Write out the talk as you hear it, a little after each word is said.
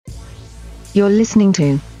You're listening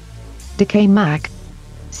to DecayMag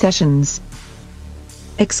Sessions.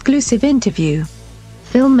 Exclusive interview.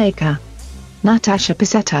 Filmmaker Natasha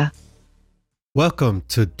Pascetta. Welcome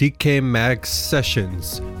to DecayMag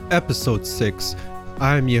Sessions, Episode 6.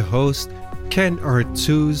 I'm your host, Ken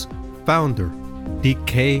R2's founder,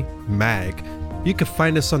 DecayMag. You can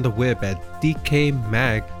find us on the web at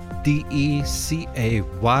DecayMag, DecayMag.com.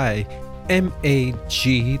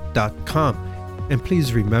 And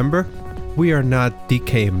please remember, we are not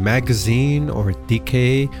Decay Magazine or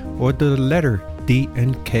Decay or the letter D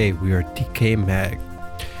and K. We are DecayMag.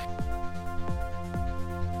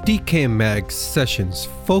 DecayMag Sessions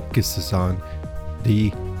focuses on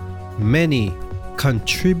the many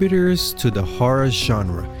contributors to the horror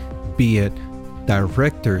genre, be it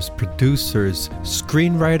directors, producers,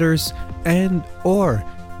 screenwriters, and or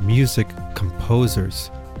music composers.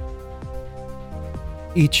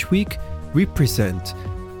 Each week, we present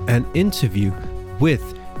an interview with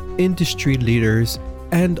industry leaders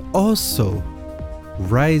and also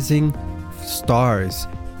rising stars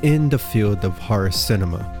in the field of horror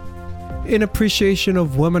cinema. In appreciation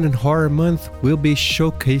of Women in Horror Month, we'll be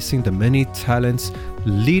showcasing the many talents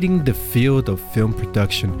leading the field of film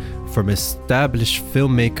production, from established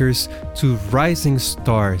filmmakers to rising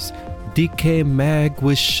stars. DecayMag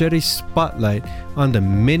will shed a spotlight on the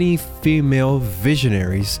many female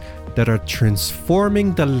visionaries that are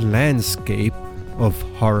transforming the landscape of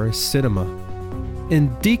horror cinema. In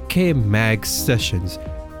DecayMag Sessions,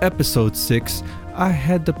 Episode 6, I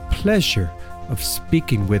had the pleasure of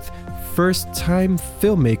speaking with first-time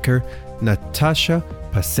filmmaker Natasha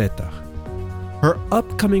Pascetta. Her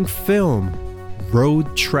upcoming film,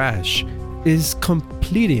 Road Trash, is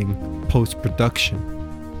completing post-production.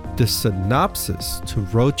 The synopsis to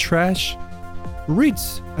Road Trash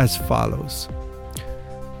reads as follows.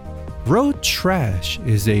 Road Trash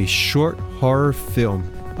is a short horror film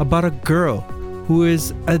about a girl who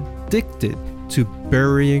is addicted to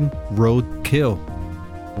burying roadkill.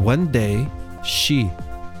 One day, she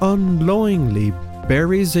unknowingly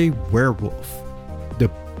buries a werewolf. The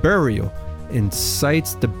burial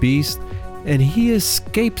incites the beast, and he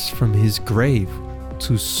escapes from his grave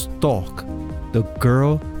to stalk the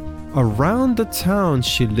girl around the town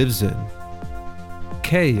she lives in.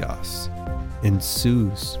 Chaos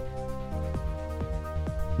ensues.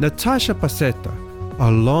 Natasha Pascetta,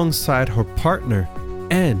 alongside her partner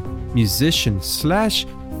and musician slash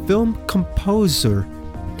film composer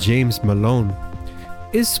James Malone,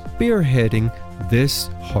 is spearheading this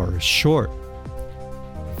horror short.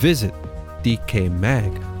 Visit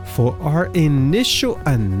DecayMag for our initial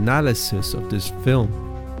analysis of this film,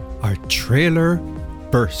 our trailer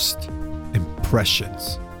burst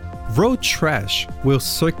impressions. Road Trash will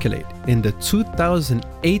circulate in the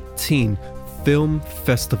 2018 Film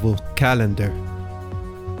Festival calendar.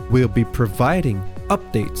 We'll be providing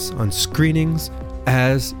updates on screenings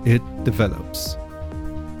as it develops.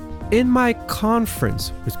 In my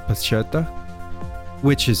conference with Pascetta,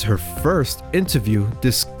 which is her first interview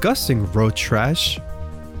discussing Road Trash,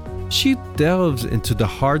 she delves into the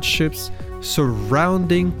hardships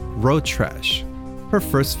surrounding Road Trash, her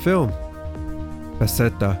first film.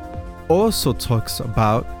 Pascetta also talks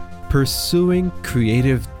about pursuing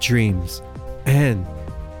creative dreams and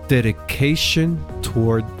dedication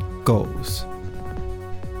toward goals.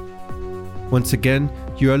 Once again,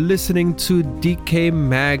 you are listening to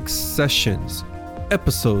DecayMag Sessions,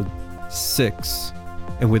 Episode 6.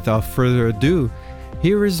 And without further ado,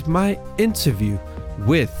 here is my interview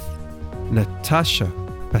with Natasha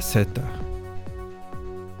Pascetta.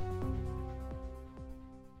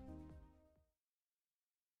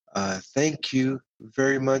 Thank you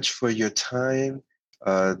very much for your time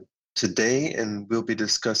today, and we'll be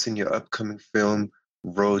discussing your upcoming film,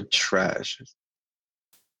 Road Trash.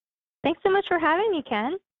 Thanks so much for having me,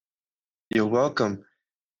 Ken. You're welcome.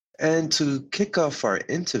 And to kick off our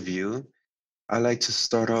interview, I like to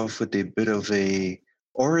start off with a bit of a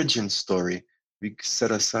origin story. We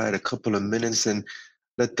set aside a couple of minutes and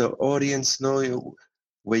let the audience know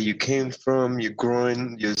where you came from, your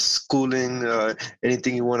growing, your schooling,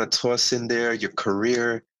 anything you want to toss in there, your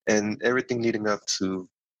career, and everything leading up to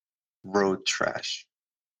Road Trash.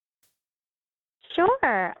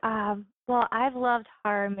 Sure. Well, I've loved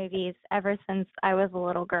horror movies ever since I was a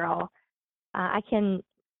little girl. I can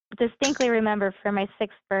distinctly remember for my 6th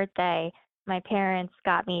birthday, my parents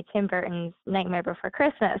got me Tim Burton's Nightmare Before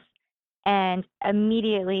Christmas. And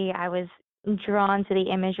immediately I was drawn to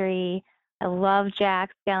the imagery. I love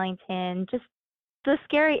Jack Skellington, just the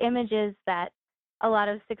scary images that a lot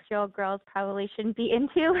of 6-year-old girls probably shouldn't be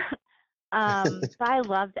into. But I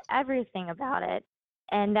loved everything about it.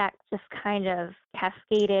 and that just kind of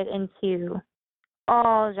cascaded into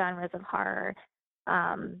all genres of horror.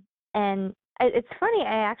 And it's funny,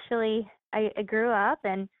 I grew up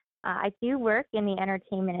and I do work in the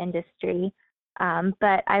entertainment industry,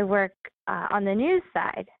 but I work on the news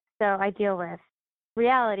side. So I deal with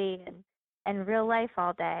reality and real life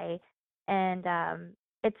all day. And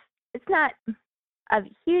it's not a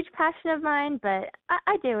huge passion of mine, but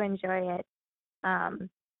I do enjoy it. Um,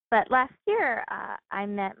 but last year, I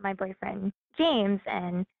met my boyfriend James,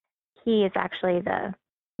 and he is actually the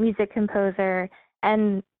music composer,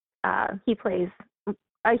 and he plays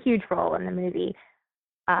a huge role in the movie.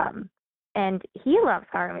 Um, and he loves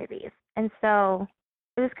horror movies, and so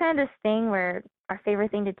it was kind of this thing where our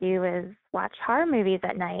favorite thing to do is watch horror movies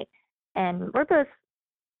at night, and we're both,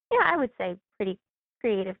 yeah, I would say pretty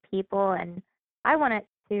creative people, and I wanted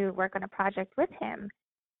to work on a project with him,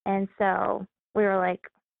 and so we were like,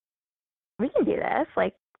 we can do this.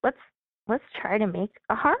 Like, let's let's try to make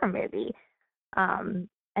a horror movie.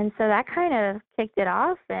 And so that kind of kicked it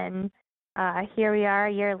off, and here we are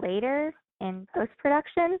a year later in post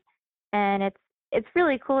production, and it's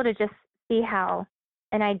really cool to just see how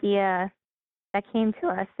an idea that came to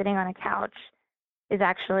us sitting on a couch is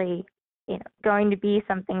actually, going to be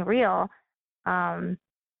something real. Um,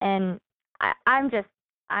 and I'm just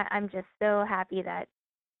so happy that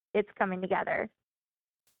it's coming together.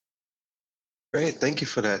 Great, thank you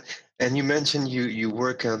for that. And you mentioned you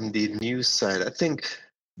work on the news side. I think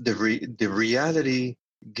the reality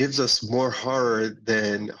gives us more horror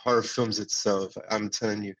than horror films itself. I'm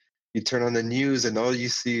telling you, you turn on the news and all you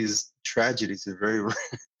see is tragedies. It's very rare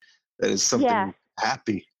that is Yes, something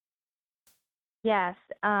happy. yes.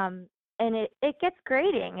 And it gets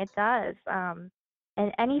grating. It does.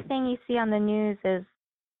 And anything you see on the news is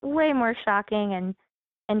way more shocking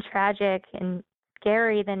and tragic and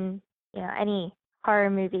scary than, any horror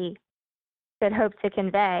movie could hope to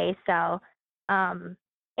convey. So, and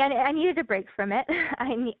I needed a break from it.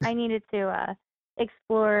 I needed to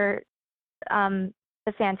explore the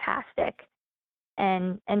fantastic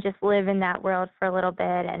and just live in that world for a little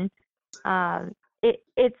bit. And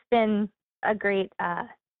it's been a great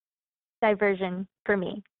diversion for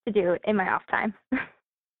me to do in my off time.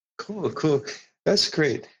 Cool, cool. That's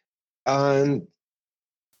great. And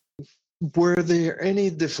were there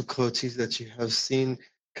any difficulties that you have seen?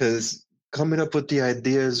 Because coming up with the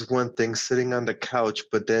idea is one thing, sitting on the couch,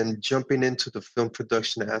 but then jumping into the film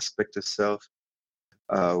production aspect itself,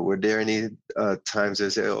 were there any times they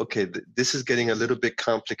say, okay, this is getting a little bit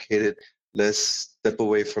complicated. Let's step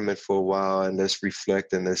away from it for a while and let's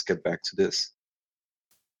reflect and let's get back to this.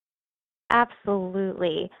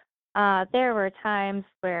 Absolutely. There were times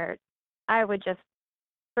where I would just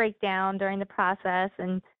break down during the process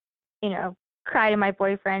and, cry to my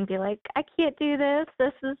boyfriend, be like, I can't do this.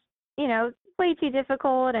 This is, way too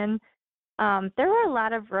difficult. And there were a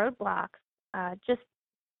lot of roadblocks. Just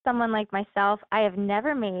someone like myself, I have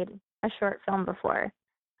never made a short film before.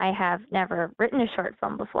 I have never written a short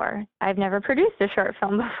film before. I've never produced a short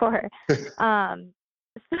film before. Um,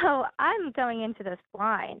 so I'm going into this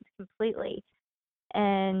blind completely.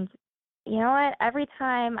 And you know what? Every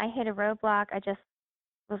time I hit a roadblock, I just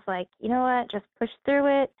was like, you know what? Just push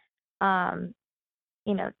through it. Um,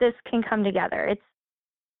 this can come together.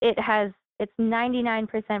 It's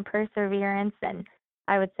 99% perseverance and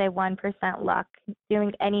I would say 1% luck.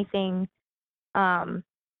 Doing anything, um,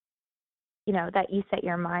 that you set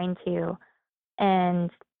your mind to. And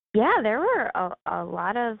yeah, there were a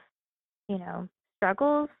lot of,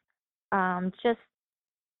 struggles. Just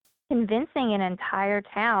convincing an entire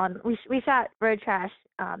town. We shot Road Trash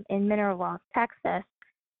in Mineral Wells, Texas,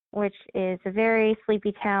 which is a very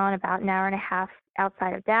sleepy town about an hour and a half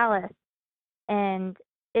outside of Dallas, and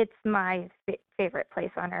it's my favorite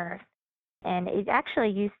place on earth. And it actually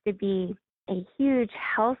used to be a huge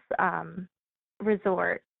health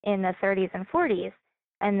resort in the 30s and 40s,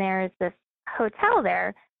 and there's this hotel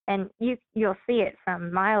there, and you'll see it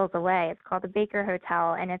from miles away. It's called the Baker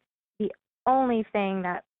Hotel, and it's the only thing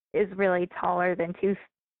that is really taller than two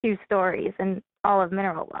stories in all of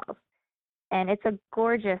Mineral Wells. And it's a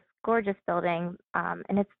gorgeous, gorgeous building,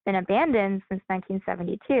 and it's been abandoned since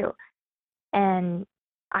 1972. And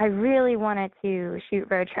I really wanted to shoot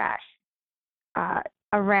Road Trash uh,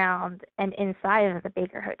 around and inside of the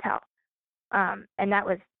Baker Hotel. And that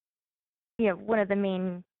was, one of the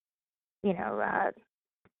main, you know, uh,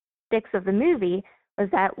 sticks of the movie was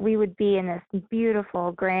that we would be in this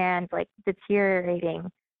beautiful, grand, like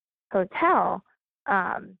deteriorating hotel.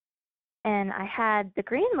 Um, and I had the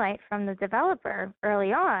green light from the developer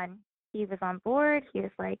early on. He was on board. He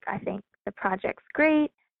was like, I think the project's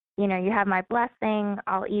great. you have my blessing.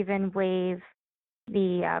 I'll even waive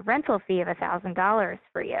the rental fee of $1,000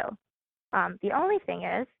 for you. The only thing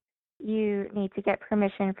is, you need to get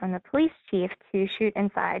permission from the police chief to shoot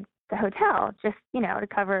inside the hotel, just, to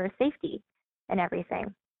cover safety and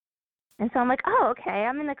everything. And so I'm like, oh, okay,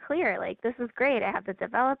 I'm in the clear. Like, this is great. I have the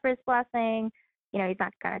developer's blessing. He's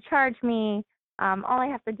not going to charge me. All I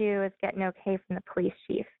have to do is get an okay from the police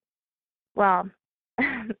chief. Well,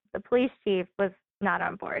 the police chief was not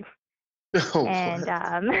on board. Oh, And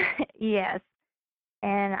what? yes.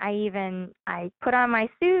 And I put on my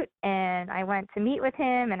suit and I went to meet with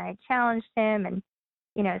him and I challenged him and,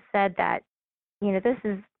 said that, this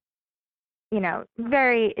is,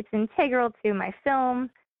 it's integral to my film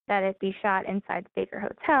that it be shot inside the Baker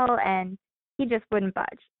Hotel, and he just wouldn't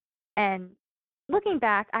budge. And looking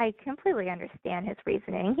back, I completely understand his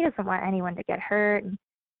reasoning. He doesn't want anyone to get hurt. And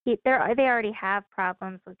they already have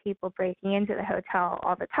problems with people breaking into the hotel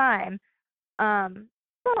all the time.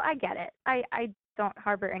 So I get it. I don't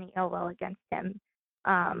harbor any ill will against him.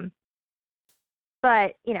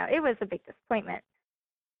 But, it was a big disappointment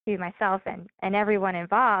to myself and everyone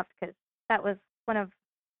involved, because that was one of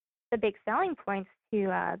the big selling points to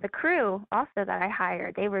the crew also that I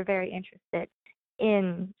hired. They were very interested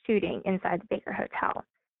in shooting inside the Baker Hotel.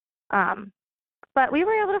 But we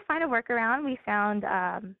were able to find a workaround. We found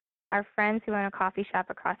our friends who own a coffee shop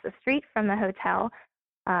across the street from the hotel.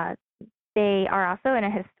 They are also in a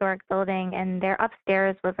historic building, and their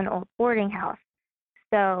upstairs was an old boarding house.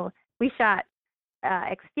 So we shot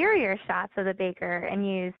exterior shots of the Baker and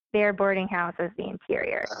used their boarding house as the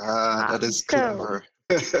interior. That is clever.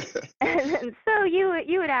 So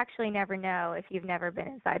you would actually never know if you've never been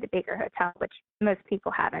inside the Baker Hotel, which most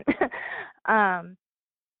people haven't.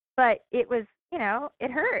 But it was,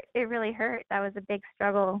 it hurt. It really hurt. That was a big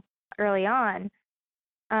struggle early on.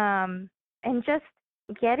 And just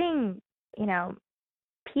getting,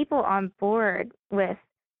 people on board with,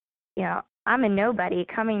 I'm a nobody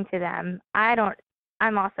coming to them.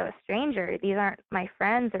 I'm also a stranger. These aren't my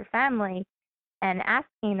friends or family. And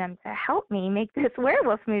asking them to help me make this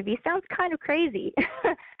werewolf movie sounds kind of crazy.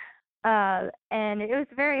 And it was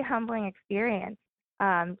a very humbling experience.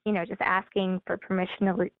 Just asking for permission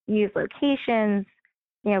to use locations.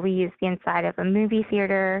 We used the inside of a movie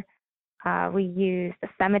theater. We used a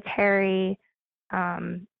cemetery.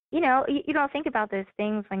 You don't think about those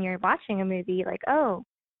things when you're watching a movie, like, oh,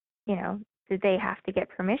 did they have to get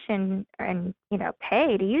permission and,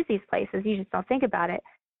 pay to use these places? You just don't think about it.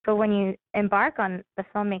 But when you embark on the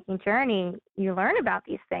filmmaking journey, you learn about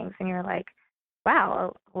these things and you're like,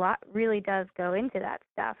 wow, a lot really does go into that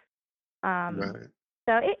stuff. Right.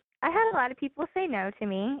 So I had a lot of people say no to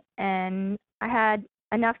me, and I had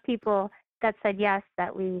enough people that said yes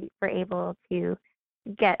that we were able to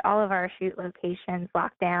get all of our shoot locations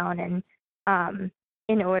locked down and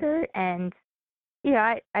in order. And,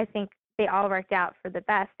 I think they all worked out for the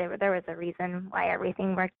best. There was a reason why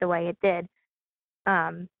everything worked the way it did.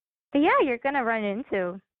 But yeah, you're gonna run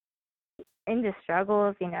into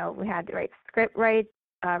struggles. We had to write script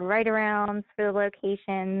write-arounds for the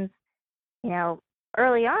locations.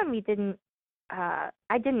 Early on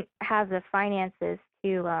I didn't have the finances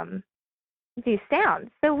to do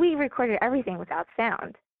sound, so we recorded everything without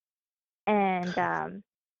sound. And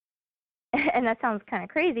and that sounds kind of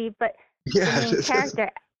crazy, but the Yeah. main character,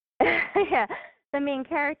 yeah, the main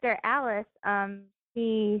character Alice,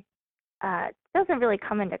 she doesn't really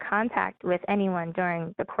come into contact with anyone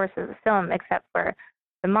during the course of the film except for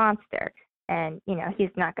the monster, and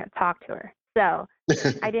he's not going to talk to her. So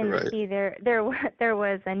I didn't Right. see there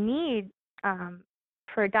was a need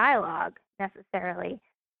for dialogue necessarily.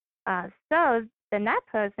 So then that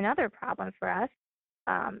posed another problem for us.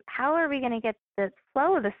 How are we going to get the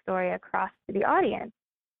flow of the story across to the audience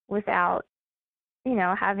without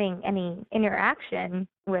having any interaction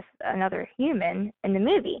with another human in the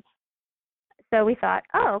movie? So we thought,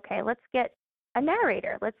 oh, okay, let's get a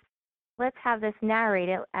narrator. Let's have this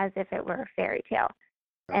narrated as if it were a fairy tale.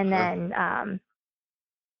 And then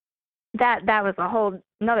that was a whole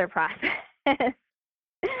another process.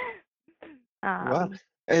 Wow.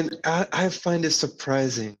 And I find it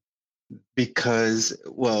surprising because,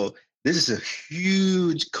 well, this is a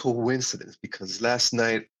huge coincidence because last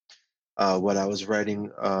night, when I was writing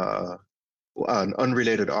an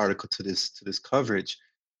unrelated article to this coverage,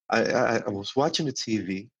 I was watching the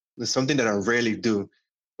TV. It's something that I rarely do,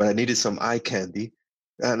 but I needed some eye candy.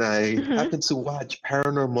 And I happened to watch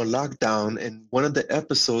Paranormal Lockdown, and one of the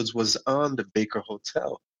episodes was on the Baker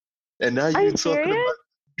Hotel. And now Are you're you talking serious?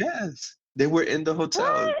 about, yes, they were in the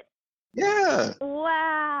hotel. What? Yeah.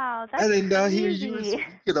 Wow, that's And then now hear you crazy.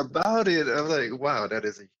 speaking about it. I'm like, wow, that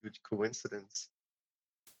is a huge coincidence.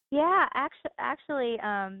 Yeah, actually,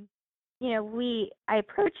 I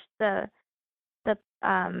approached the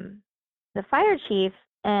the fire chief,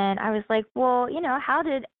 and I was like, well, how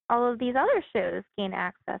did all of these other shows gain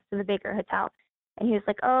access to the Baker Hotel? And he was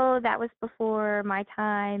like, oh, that was before my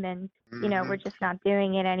time, and we're Hmm. just not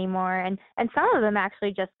doing it anymore. And some of them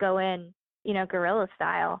actually just go in, guerrilla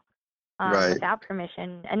style, Right. without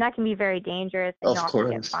permission, and that can be very dangerous, and you Of also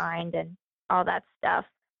get course. fined and all that stuff.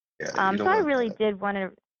 Yeah, you So don't I want really that. did want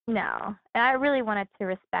to no, and I really wanted to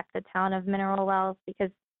respect the town of Mineral Wells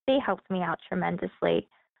because they helped me out tremendously,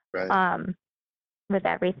 Right. um, with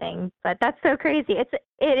everything. But that's so crazy. It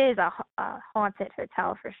is a haunted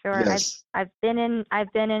hotel for sure. Yes. I've been in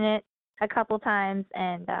it a couple times,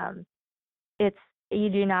 and it's you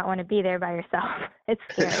do not want to be there by yourself. It's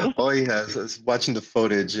scary. Oh yeah, so it's watching the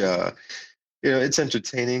footage. It's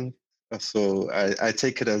entertaining. So I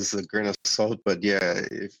take it as a grain of salt. But yeah,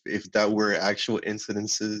 if that were actual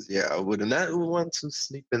incidences, yeah, I would not want to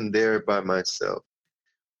sleep in there by myself.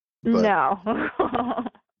 But No.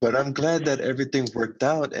 but I'm glad that everything worked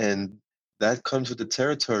out, and that comes with the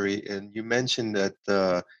territory. And you mentioned that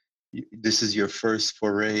this is your first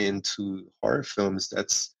foray into horror films.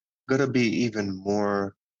 That's gonna be even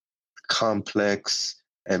more complex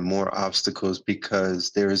and more obstacles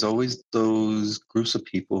because there is always those groups of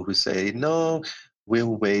people who say, no,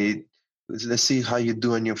 we'll wait. Let's see how you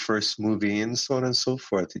do in your first movie, and so on and so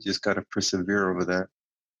forth. You just got to persevere over that.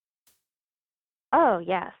 Oh,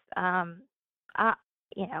 yes. I,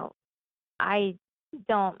 you know, I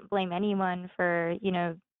don't blame anyone for,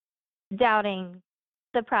 doubting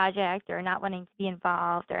the project or not wanting to be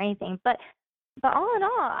involved or anything. But all in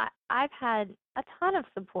all, I've had a ton of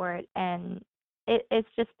support, and it's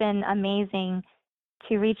just been amazing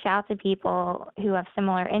to reach out to people who have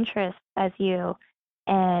similar interests as you,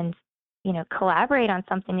 and collaborate on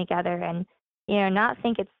something together, and not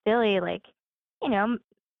think it's silly. Like, you know,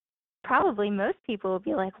 probably most people would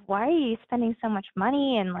be like, "Why are you spending so much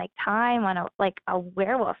money and like time on a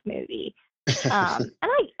werewolf movie?" And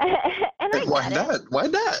I and I Why get it. not? Why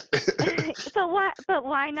not? But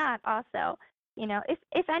why not also?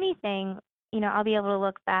 If anything, I'll be able to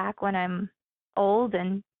look back when I'm old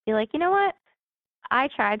and be like, you know what? I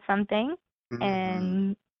tried something, Hmm.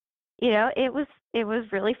 and it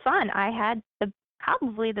was really fun. I had the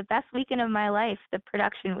probably the best weekend of my life, the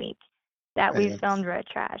production week that we filmed Road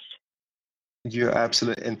Trash. You're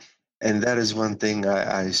absolutely, and that is one thing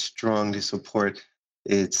I strongly support.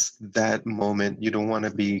 It's that moment. You don't want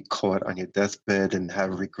to be caught on your deathbed and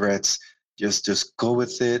have regrets. Just go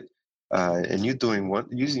with it. And you're doing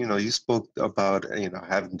what you spoke about,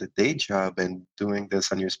 having the day job and doing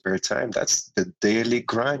this on your spare time. That's the daily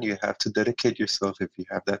grind. You have to dedicate yourself if you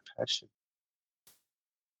have that passion.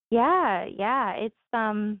 Yeah, yeah.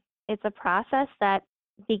 It's a process that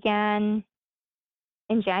began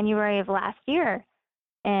in January of last year.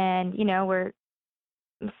 And, we're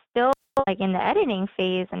still like in the editing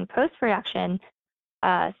phase and post production.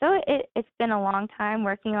 So it's been a long time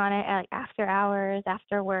working on it, like after hours,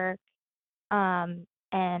 after work.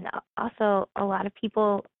 And also a lot of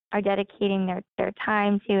people are dedicating their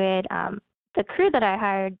time to it. The crew that I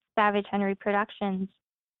hired, Savage Henry Productions,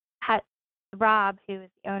 had Rob, who is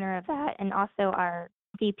the owner of that, and also our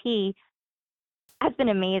VP, has been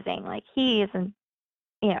amazing. Like, he is an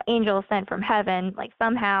angel sent from heaven. Like,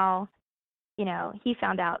 somehow, he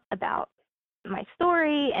found out about my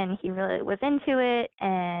story, and he really was into it.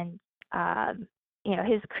 And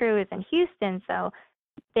his crew is in Houston, so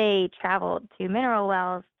they traveled to Mineral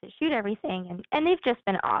Wells to shoot everything, and they've just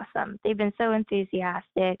been awesome. They've been so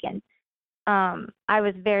enthusiastic, and I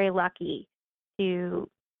was very lucky to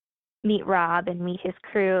meet Rob and meet his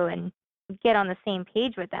crew and get on the same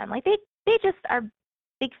page with them. Like, they just are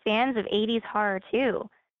big fans of 80s horror too.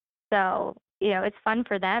 So, it's fun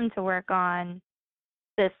for them to work on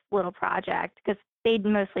this little project because they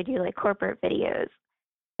mostly do like corporate videos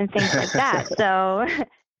and things like that. So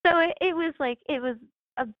so it was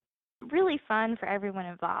a really fun for everyone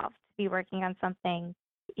involved to be working on something,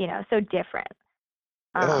 so different.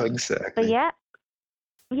 Oh, But exactly. yeah,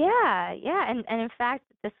 yeah, and in fact,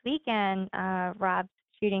 this weekend, Rob's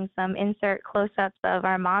shooting some insert close-ups of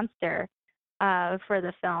our monster for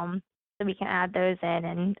the film, so we can add those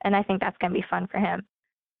in, and I think that's gonna be fun for him.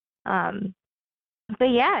 Um, but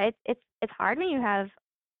yeah, it's hard when you have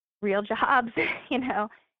real jobs, you know,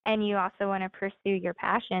 and you also want to pursue your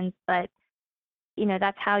passions, but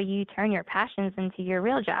that's how you turn your passions into your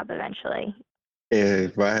real job eventually. Yeah,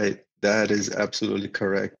 right. That is absolutely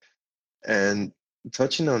correct. And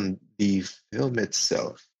touching on the film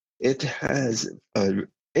itself, it has an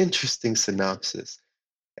interesting synopsis.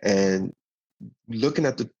 And looking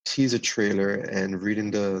at the teaser trailer and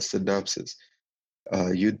reading the synopsis,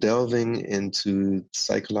 you're delving into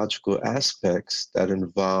psychological aspects that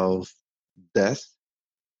involve death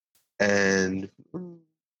and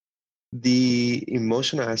the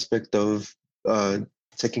emotional aspect of uh,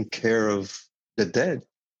 taking care of the dead.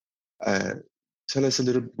 Uh, Tell us a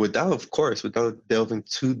little, without delving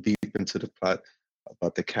too deep into the plot,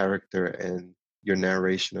 about the character and your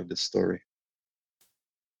narration of the story.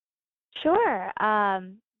 Sure.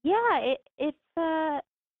 Yeah, it's a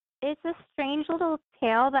strange little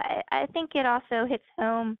tale, but I think it also hits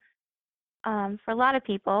home for a lot of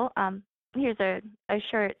people. Here's a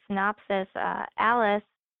short synopsis. Alice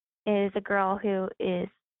is a girl who is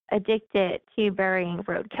addicted to burying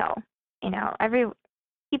roadkill. Every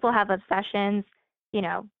people have obsessions. You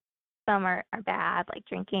know, some are bad, like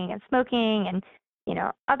drinking and smoking and,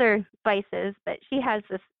 other vices, but she has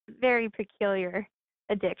this very peculiar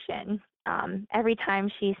addiction. Every time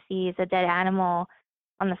she sees a dead animal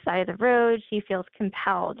on the side of the road, she feels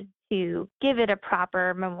compelled to give it a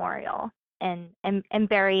proper memorial and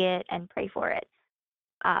bury it and pray for it.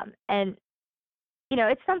 And,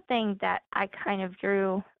 it's something that I kind of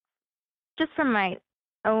drew just from my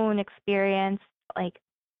own experience. Like,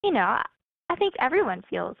 I think everyone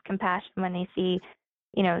feels compassion when they see,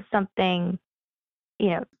 something, you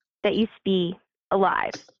know, that used to be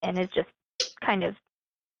alive and is just kind of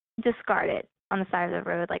discarded on the side of the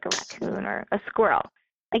road, like a raccoon or a squirrel.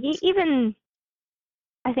 Like even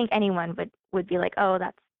I think anyone would be like, oh,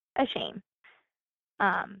 that's a shame.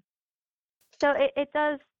 Um, so it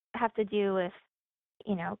does have to do with,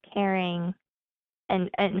 caring and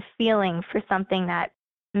feeling for something that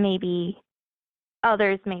maybe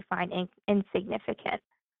others may find insignificant.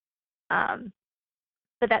 Um,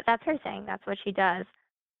 but that's her thing. That's what she does.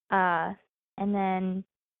 Uh, and then,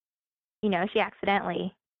 she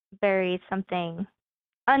accidentally buries something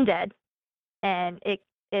undead, and it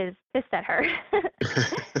is pissed at her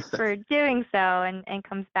for doing so, and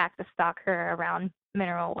comes back to stalk her around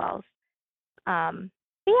mineral wells.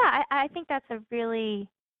 But yeah, I think that's a really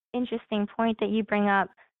interesting point that you bring up.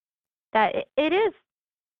 That it is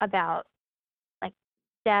about like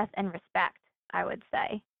death and respect. I would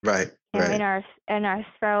say, Right, in right. our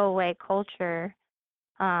throwaway culture,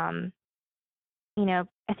 um,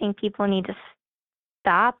 I think people need to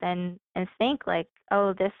stop and think like,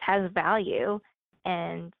 oh, this has value,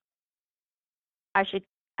 and I should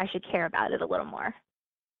I should care about it a little more.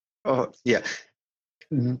 Oh, yeah.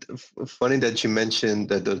 Funny that you mentioned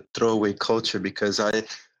the throwaway culture, because I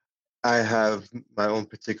have my own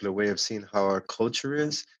particular way of seeing how our culture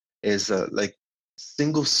is like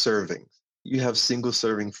single serving. You have single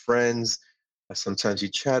serving friends, sometimes you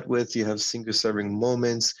chat with, you have single serving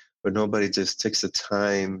moments, but nobody just takes the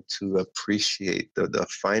time to appreciate the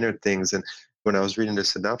finer things. And when I was reading the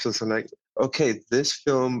synopsis, I'm like, okay, this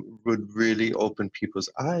film would really open people's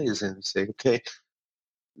eyes and say, okay,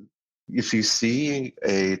 if you see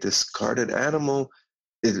a discarded animal,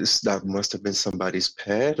 that must have been somebody's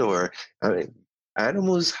pet, or I mean,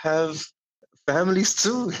 animals have families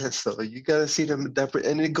too. So you gotta see them that,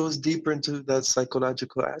 and it goes deeper into that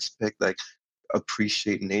psychological aspect, like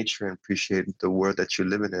appreciate nature and appreciate the world that you're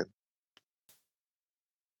living in.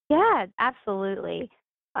 Yeah, absolutely.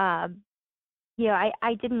 Um,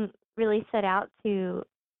 I didn't really set out to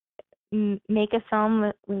make a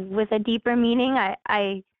film with a deeper meaning.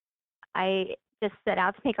 I just set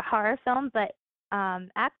out to make a horror film, but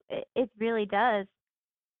it really does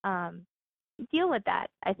um, deal with that,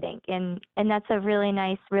 I think, and that's a really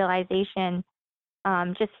nice realization.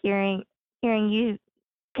 Just hearing you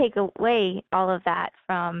take away all of that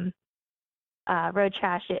from Road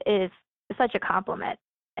Trash is such a compliment,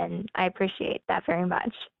 and I appreciate that very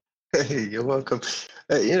much. Hey, you're welcome.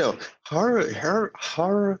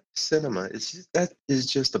 Horror cinema that is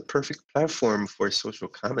just a perfect platform for social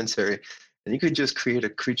commentary, and you could just create a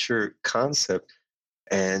creature concept,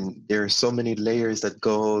 and there are so many layers that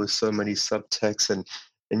go, so many subtexts,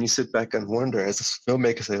 and you sit back and wonder as a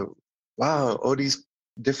filmmaker, say, wow, all these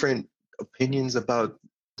different opinions about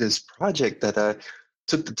this project that I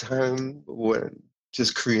took the time when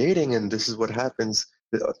just creating, and this is what happens.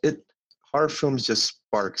 It Horror films just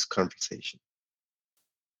sparks conversation.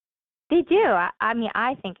 They do. I mean,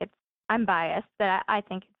 I think I'm biased, but I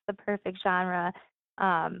think it's the perfect genre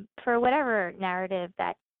for whatever narrative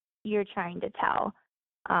that you're trying to tell.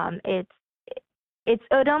 It's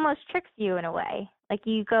it almost tricks you in a way. Like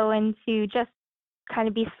you go into just kind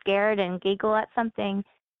of be scared and giggle at something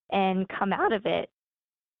and come out of it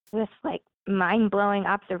with like mind-blowing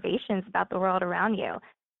observations about the world around you.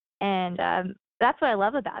 And that's what I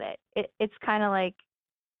love about it. It's kind of like,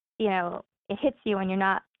 it hits you when you're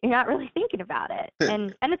not really thinking about it,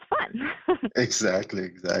 and it's fun. Exactly,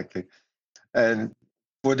 exactly. And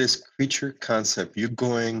for this creature concept, you're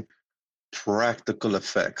going practical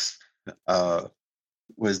effects. Uh,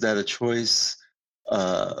 was that a choice,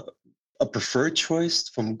 uh, a preferred choice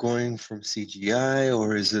from going from CGI,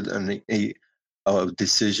 or is it a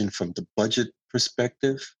decision from the budget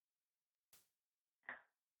perspective?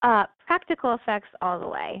 Practical effects all the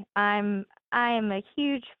way. I am a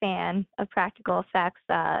huge fan of practical effects.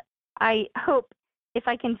 I hope if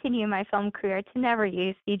I continue my film career to never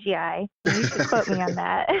use CGI. You should quote me on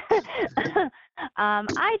that.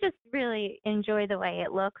 I just really enjoy the way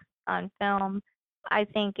it looks on film. I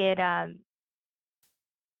think it,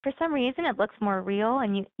 for some reason, it looks more real,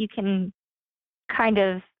 and you can kind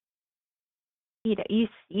of, you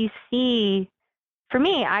see. For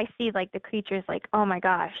me, I see like the creatures like, oh my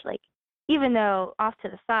gosh, like even though off to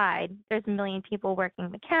the side there's a million people working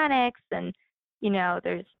mechanics, and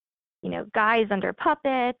there's guys under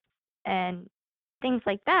puppets and things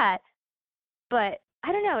like that, but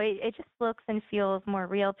I don't know, it just looks and feels more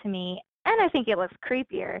real to me, and I think it looks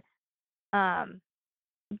creepier. Um,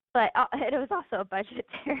 but it was also a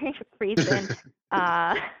budgetary reason.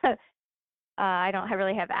 Uh, I don't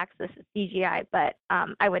really have access to CGI, but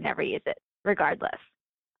I would never use it regardless.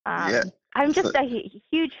 Yeah. I'm just So, a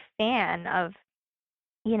huge fan of,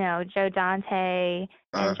 Joe Dante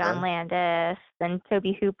and John uh-huh. Landis and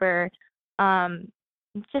Toby Hooper. Um,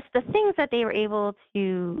 just the things that they were able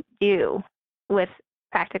to do with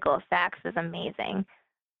practical effects is amazing.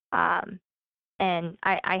 Um, and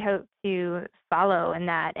I hope to follow in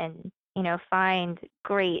that, and, find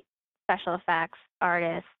great special effects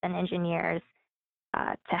artists and engineers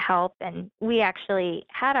to help. And we actually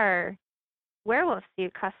had our werewolf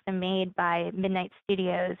suit custom made by Midnight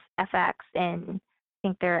Studios FX, and I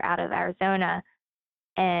think they're out of Arizona,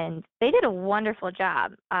 and they did a wonderful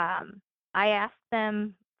job. I asked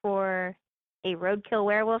them for a roadkill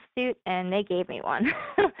werewolf suit, and they gave me one.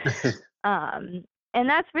 And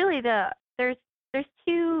that's really there's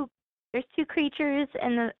two creatures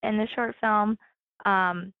in the short film.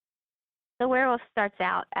 Um, the werewolf starts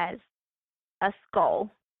out as a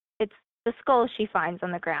skull. It's the skull she finds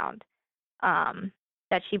on the ground, um,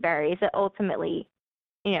 that she buries. It ultimately,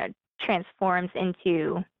 you know, transforms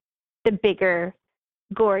into the bigger,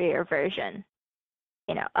 gorier version,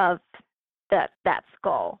 of that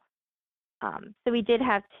skull. So we did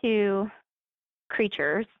have two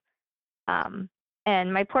creatures, um,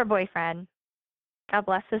 and my poor boyfriend, God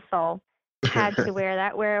bless his soul, had to wear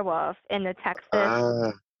that werewolf in the Texas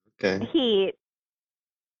Ah, okay. heat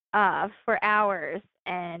for hours,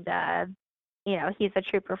 and he's a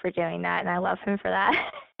trooper for doing that, and I love him for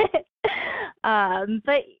that.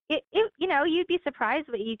 But you'd be surprised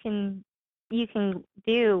what you can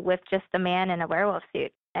do with just a man in a werewolf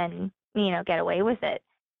suit, and get away with it.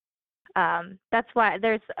 That's why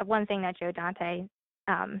there's one thing that Joe Dante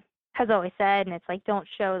has always said, and it's like, don't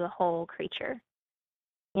show the whole creature,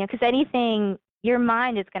 because anything, your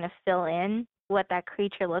mind is going to fill in what that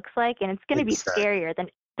creature looks like, and it's going to be Exactly. scarier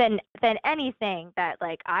than anything that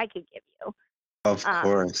like I could give you. Of Um,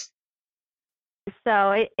 course.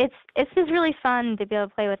 so it's just really fun to be able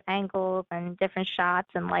to play with angles and different shots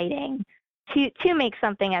and lighting to make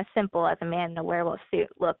something as simple as a man in a werewolf suit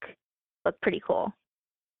look pretty cool.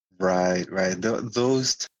 Right, right.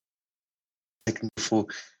 Those technical,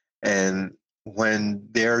 and when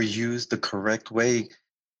they're used the correct way,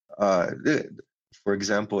 for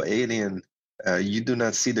example, Alien, you do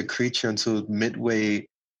not see the creature until midway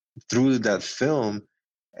through that film,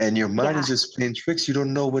 and your mind is Yeah. just playing tricks. You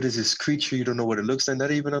don't know what is this creature. You don't know what it looks like.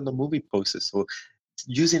 Not even on the movie posters. So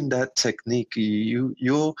using that technique,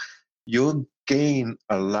 you'll gain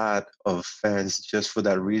a lot of fans just for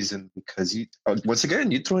that reason, because you once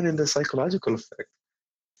again you throw in the psychological effect.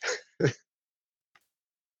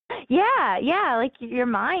 Yeah, like your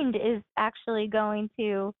mind is actually going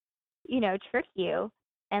to, trick you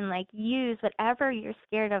and like use whatever you're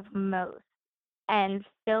scared of most and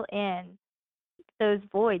fill in those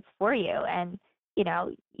voids for you. And, you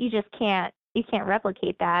can't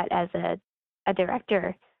replicate that as a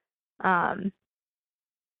director. Um,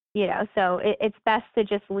 so it's best to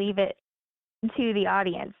just leave it to the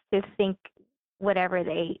audience to think whatever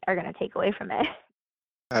they are going to take away from it.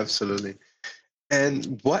 Absolutely.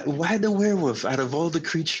 And why the werewolf out of all the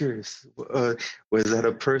creatures? Was that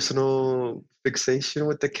a personal fixation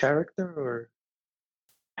with the character, or?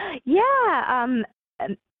 Yeah, um,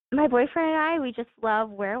 my boyfriend and I, we just love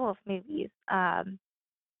werewolf movies.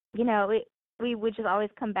 we would just always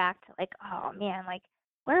come back to like, oh man, like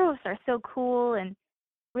werewolves are so cool and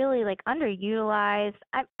really like underutilized.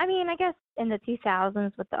 I mean, I guess in the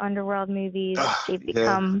 2000s with the underworld movies, they've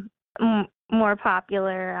Yeah, become more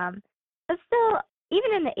popular. But still,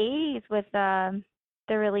 even in the 80s with the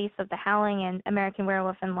release of The Howling and American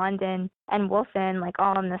Werewolf in London and Wolfen, like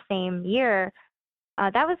all in the same year,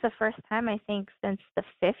 that was the first time I think since the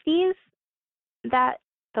 50s that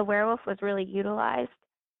the werewolf was really utilized.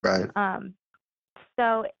 right. Um,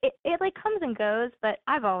 so it like comes and goes, but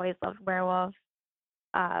I've always loved werewolves.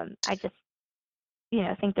 I just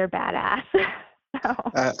think they're badass. So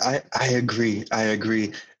I agree. I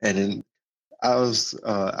agree. And then I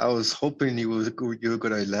was hoping you were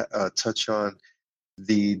gonna touch on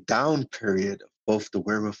the down period of both the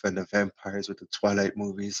werewolf and the vampires with the Twilight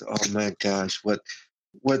movies. Oh my gosh,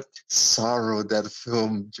 what sorrow that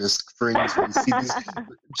film just brings when you see these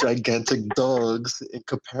gigantic dogs in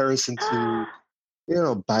comparison to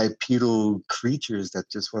bipedal creatures that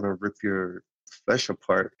just want to rip your flesh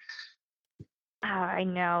apart. Oh, I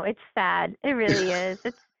know. It's sad. It really is.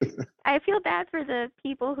 I feel bad for the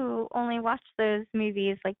people who only watch those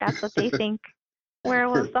movies. Like that's what they think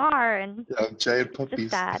werewolves are, and Yeah, giant it's just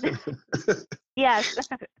puppies. sad. Yes.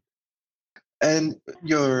 And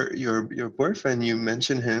your boyfriend, you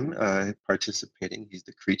mentioned him participating. He's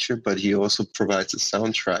the creature, but he also provides a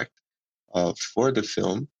soundtrack for the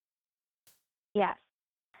film. Yes.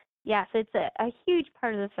 Yes, it's a huge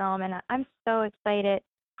part of the film, and I'm so excited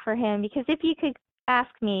for him because if you could ask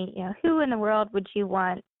me, who in the world would you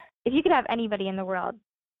want? If you could have anybody in the world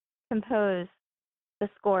compose the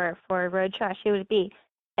score for Road Trash, who would it be?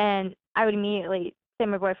 And I would immediately say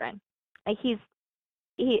my boyfriend. Like his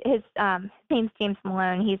name's James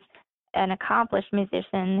Malone. He's an accomplished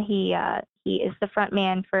musician. He is the front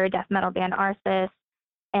man for death metal band Arsis,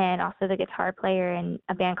 and also the guitar player in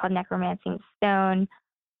a band called Necromancing Stone.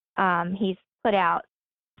 He's put out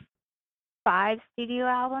 5 studio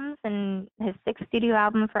albums, and his 6th studio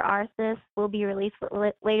album for Arsis will be released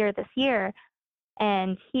later this year.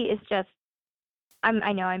 And he is just,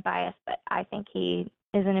 I know I'm biased, but I think he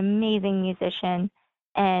is an amazing musician.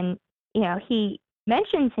 And, he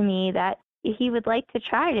mentioned to me that he would like to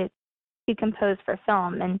try to compose for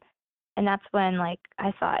film. And that's when, like,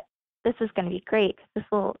 I thought, this is going to be great because this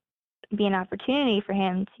will be an opportunity for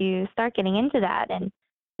him to start getting into that and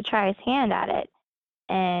to try his hand at it.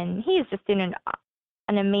 And he is just doing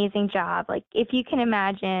an amazing job. Like, if you can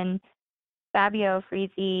imagine Fabio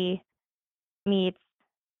Frizzi meets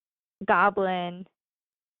Goblin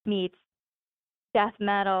meets death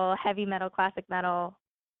metal, heavy metal, classic metal,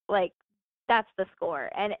 like that's the score,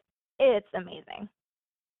 and it's amazing.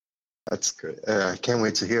 That's great. I can't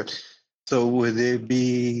wait to hear it. So would there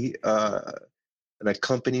be an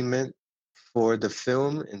accompaniment for the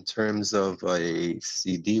film in terms of a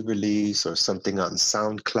CD release or something on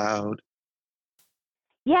SoundCloud?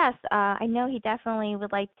 Yes, I know he definitely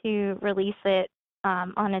would like to release it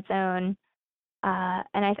on its own,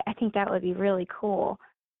 and I think that would be really cool.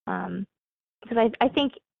 Because I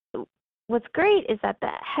think what's great is that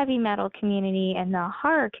the heavy metal community and the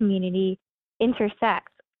horror community intersect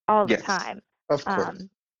all the Yes, time. of course.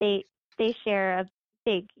 They share a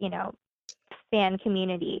big, fan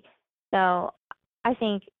community. So I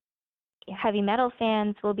think heavy metal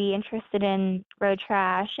fans will be interested in Road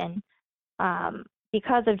Trash, and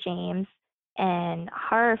because of James, and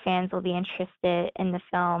horror fans will be interested in the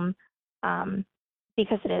film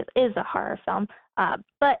because it is a horror film.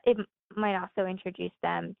 But it might also introduce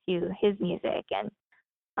them to his music, and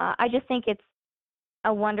I just think it's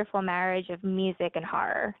a wonderful marriage of music and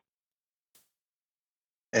horror.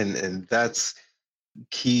 And that's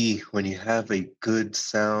key when you have a good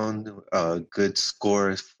sound, good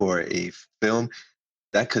score for a film.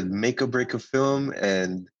 That could make or break a film.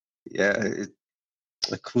 And yeah,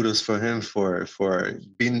 kudos for him for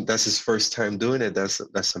being. That's his first time doing it.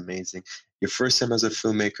 That's amazing. Your first time as a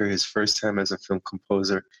filmmaker, his first time as a film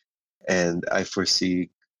composer, and I foresee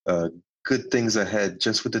good things ahead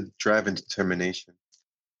just with the drive and determination.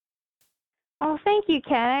 Oh, thank you,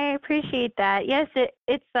 Ken. I appreciate that. Yes,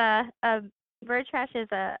 it's a Bird Trash is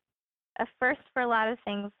a first for a lot of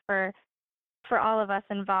things for all of us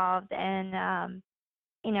involved, and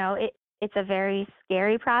it's a very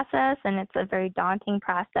scary process and it's a very daunting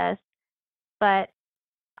process, but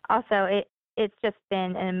also it's just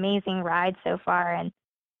been an amazing ride so far, and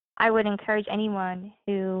I would encourage anyone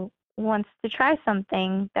who wants to try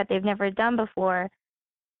something that they've never done before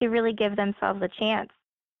to really give themselves a chance.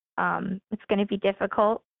 It's going to be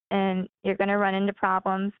difficult and you're going to run into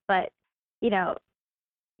problems, but you know,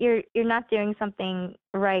 you're not doing something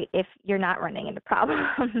right if you're not running into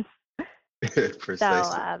problems. So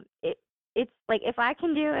Precisely. it's like if I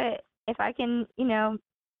can do it, if I can,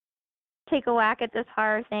 take a whack at this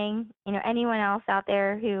horror thing, anyone else out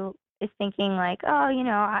there who is thinking like, oh,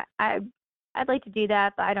 I'd like to do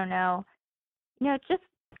that, but I don't know, just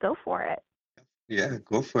go for it. Yeah,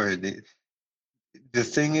 go for it. The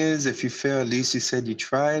thing is, if you fail, at least you said you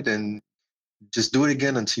tried, and just do it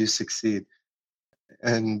again until you succeed.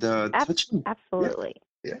 And touching, yeah, Absolutely.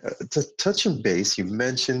 yeah, touching base, you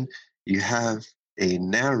mentioned you have a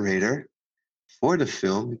narrator for the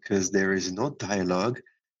film because there is no dialogue.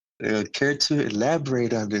 Care to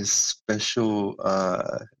elaborate on this special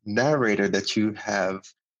narrator that you have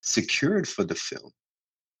secured for the film?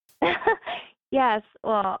 Yes,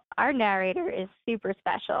 well, our narrator is super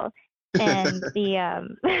special, and the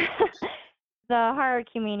the horror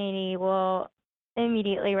community will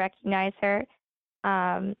immediately recognize her.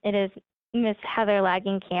 It is Miss Heather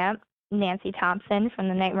Langenkamp, Nancy Thompson from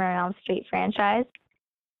the Nightmare on Elm Street franchise,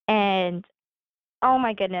 and oh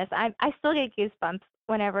my goodness, I still get goosebumps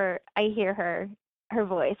whenever I hear her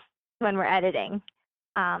voice when we're editing.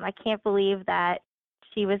 I can't believe that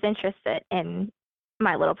she was interested in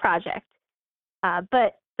my little project.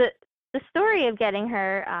 But the story of getting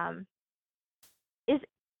her is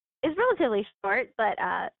relatively short, but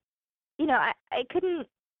I couldn't.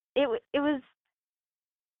 It was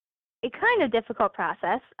a kind of difficult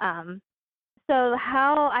process. So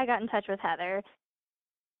how I got in touch with Heather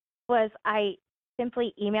was I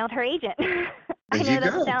simply emailed her agent. There I you know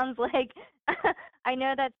that go. sounds like I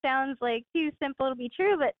know that sounds like too simple to be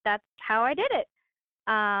true, but that's how I did it.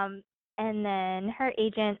 And then her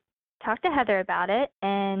agent talked to Heather about it,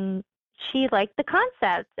 and she liked the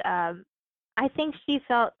concept. I think she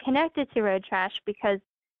felt connected to road trash because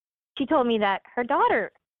she told me that her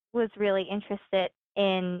daughter was really interested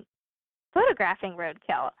in photographing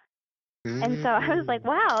roadkill. And so I was like, Mm,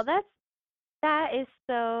 wow, that is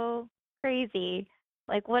so crazy.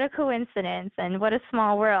 Like, what a coincidence and what a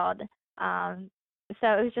small world. Um,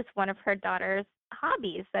 so it was just one of her daughter's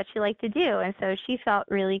hobbies that she liked to do. And so she felt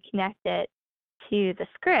really connected to the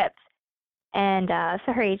script. And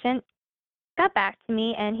so her agent got back to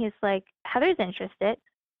me and he's like, Heather's interested,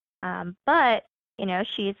 but,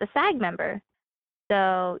 she's a SAG member.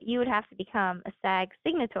 So you would have to become a SAG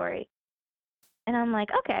signatory. And I'm like,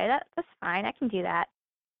 okay, that's fine. I can do that.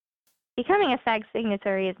 Becoming a SAG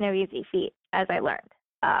signatory is no easy feat, as I learned.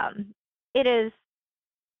 It is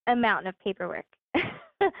a mountain of paperwork.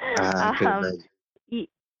 I could um, imagine. y-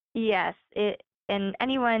 yes, and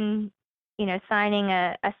anyone signing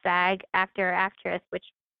a SAG actor or actress, which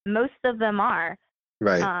most of them are,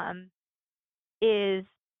 Right. um, is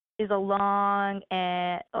a long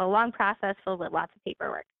process filled with lots of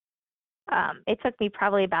paperwork. It took me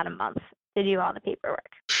probably about a month to do all the paperwork.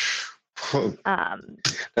 Whoa, Um,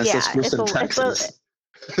 that's just yeah, worse than it's a taxes.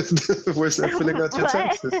 Worse than filling out your what?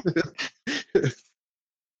 taxes.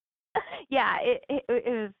 Yeah,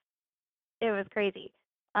 it was crazy.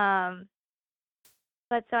 Um,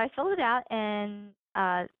 but so I filled it out and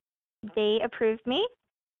they approved me,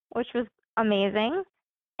 which was amazing.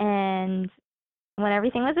 And when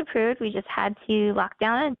everything was approved, we just had to lock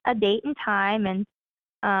down a date and time. And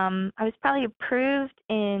I was probably approved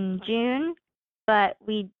in June, but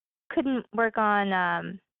we couldn't work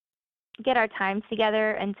on get our times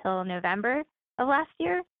together until November of last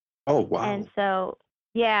year. Oh, And wow. so,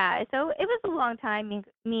 yeah, so it was a long time,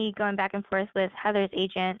 me going back and forth with Heather's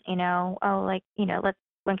agent, oh, like,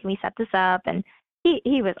 when can we set this up? And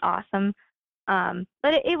he was awesome.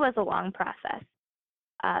 But it was a long process.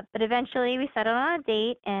 But eventually we settled on a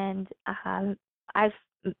date, and I've,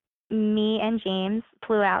 me and James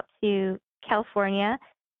flew out to California,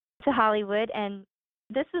 to Hollywood, and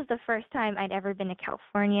this was the first time I'd ever been to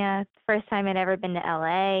California, first time I'd ever been to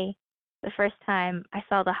LA, the first time I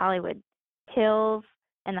saw the Hollywood Hills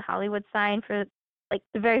and the Hollywood sign for like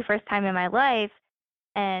the very first time in my life.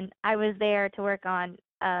 And I was there to work on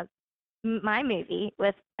my movie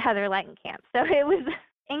with Heather Langenkamp. So it was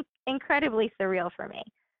incredibly surreal for me.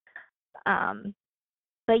 Um,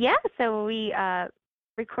 but yeah, so we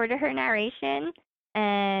recorded her narration,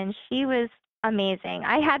 and she was amazing.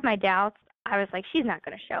 I had my doubts. I was like, she's not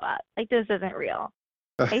going to show up. Like, this isn't real.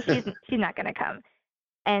 Like, she's not going to come.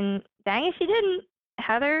 And dang it, she didn't.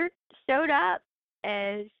 Heather showed up,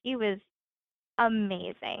 and she was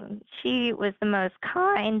amazing. She was the most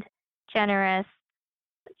kind, generous,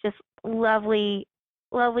 just lovely,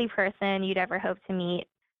 lovely person you'd ever hope to meet.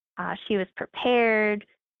 She was prepared.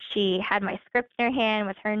 She had my script in her hand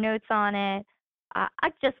with her notes on it.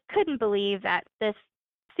 I just couldn't believe that this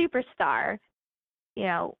superstar you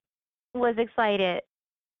know, was excited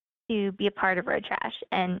to be a part of Road Trash,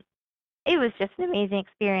 and it was just an amazing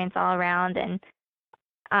experience all around. And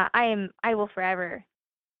I will forever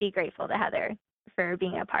be grateful to Heather for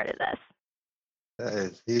being a part of this.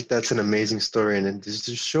 That's an amazing story, and it just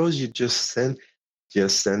shows you just send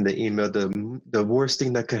the email. The worst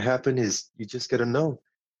thing that could happen is you just get a no,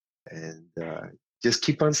 and just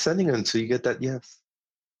keep on sending it until you get that yes.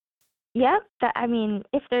 Yep. I mean,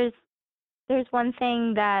 if there's one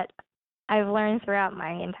thing that I've learned throughout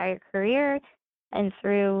my entire career and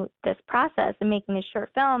through this process of making this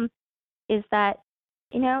short film is that,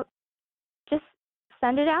 you know, just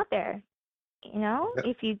send it out there. Yeah.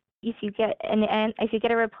 If you get and if you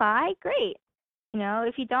get a reply, great.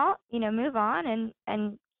 If you don't, move on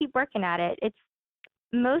and keep working at it. It's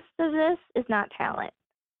most of this is not talent.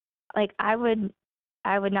 Like I would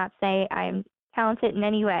not say I'm talented in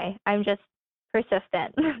any way. I'm just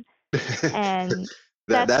persistent. And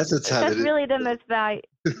That's a that's talent. really the most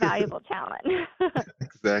valuable talent.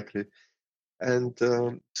 Exactly. And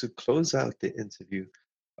to close out the interview,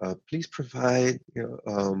 please provide,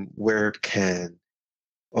 where can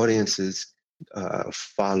audiences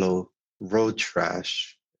follow Road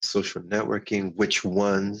Trash, social networking, which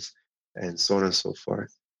ones, and so on and so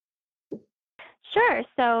forth. Sure.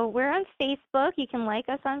 So we're on Facebook. You can like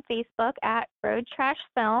us on Facebook at Road Trash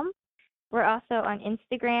Film. We're also on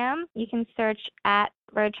Instagram. You can search at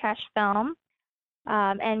Road Trash Film.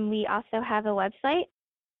 And we also have a website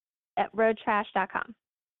at roadtrash.com.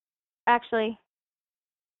 Actually,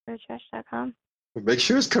 roadtrash.com. Make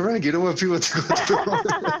sure it's correct. You don't want people to go through.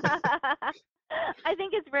 I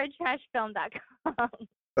think it's roadtrashfilm.com.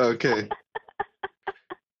 Okay.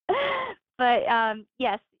 But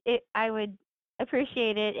yes, I would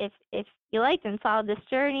appreciate it if you liked and followed this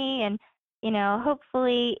journey, and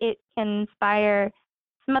hopefully it can inspire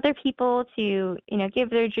some other people to give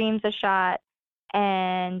their dreams a shot.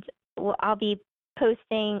 And I'll be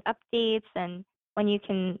posting updates and when you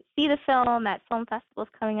can see the film at film festivals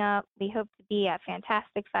coming up. We hope to be at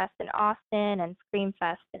Fantastic Fest in Austin and Scream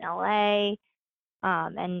Fest in LA,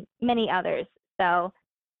 and many others. So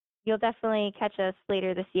you'll definitely catch us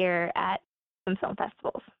later this year at some film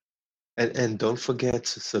festivals. And don't forget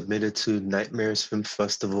to submit it to Nightmares Film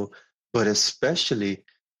Festival, but especially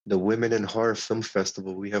the Women in Horror Film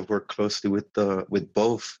Festival. We have worked closely with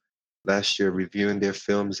both last year, reviewing their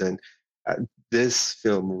films, and uh, this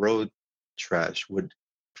film, Road Trash, would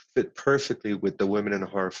fit perfectly with the Women in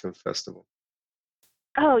Horror Film Festival.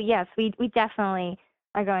 Oh yes, we definitely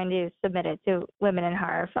are going to submit it to Women in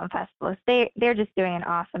Horror Film Festivals. They're just doing an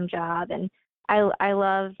awesome job, and I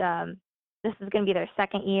loved. This is going to be their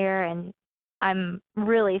second year, and I'm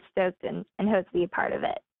really stoked and hope to be a part of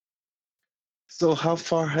it. So, how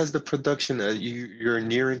far has the production? You're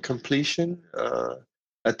nearing completion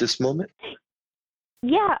at this moment?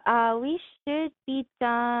 Yeah, we should be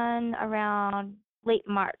done around late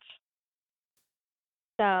March.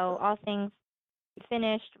 So all things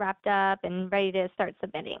finished, wrapped up, and ready to start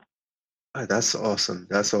submitting. That's awesome.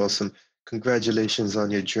 That's awesome. Congratulations on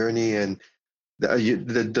your journey, and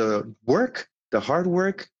the work, the hard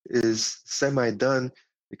work is semi done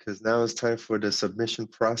because now it's time for the submission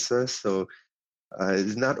process. So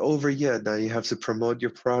it's not over yet. Now you have to promote your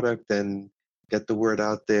product and get the word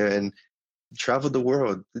out there and travel the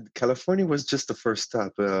world. California was just the first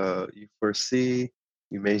stop. You foresee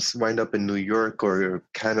you may wind up in New York or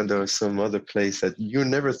Canada or some other place that you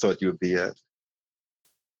never thought you would be at.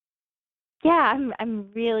 Yeah, I'm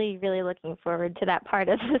really really looking forward to that part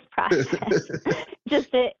of this process. Just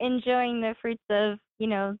enjoying the fruits of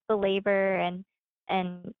the labor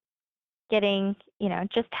and getting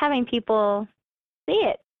just having people see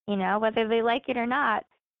it. Whether they like it or not.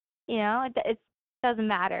 It doesn't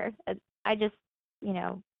matter. I just you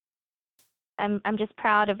know I'm just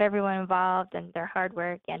proud of everyone involved and their hard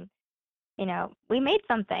work, and we made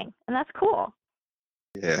something, and that's cool.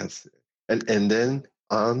 Yes. And then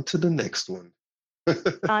on to the next one.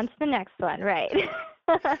 On to the next one, right?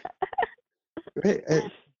 Great.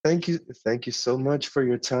 And thank you so much for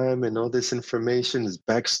your time and all this information, this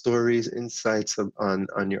backstories, insights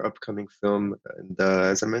on your upcoming film. And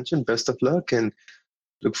as I mentioned, best of luck and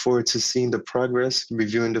look forward to seeing the progress,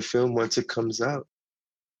 reviewing the film once it comes out.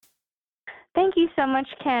 Thank you so much,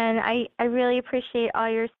 Ken. I really appreciate all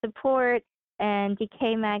your support and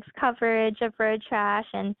DecayMag's coverage of Road Trash,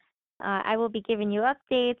 and I will be giving you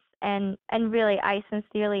updates, and really, I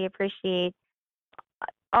sincerely appreciate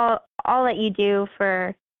all that you do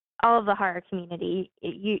for all of the horror community.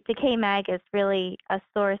 DecayMag is really a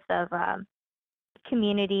source of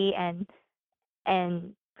community and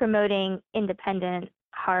promoting independent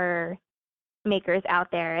horror makers out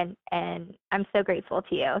there, and I'm so grateful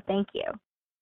to you. Thank you.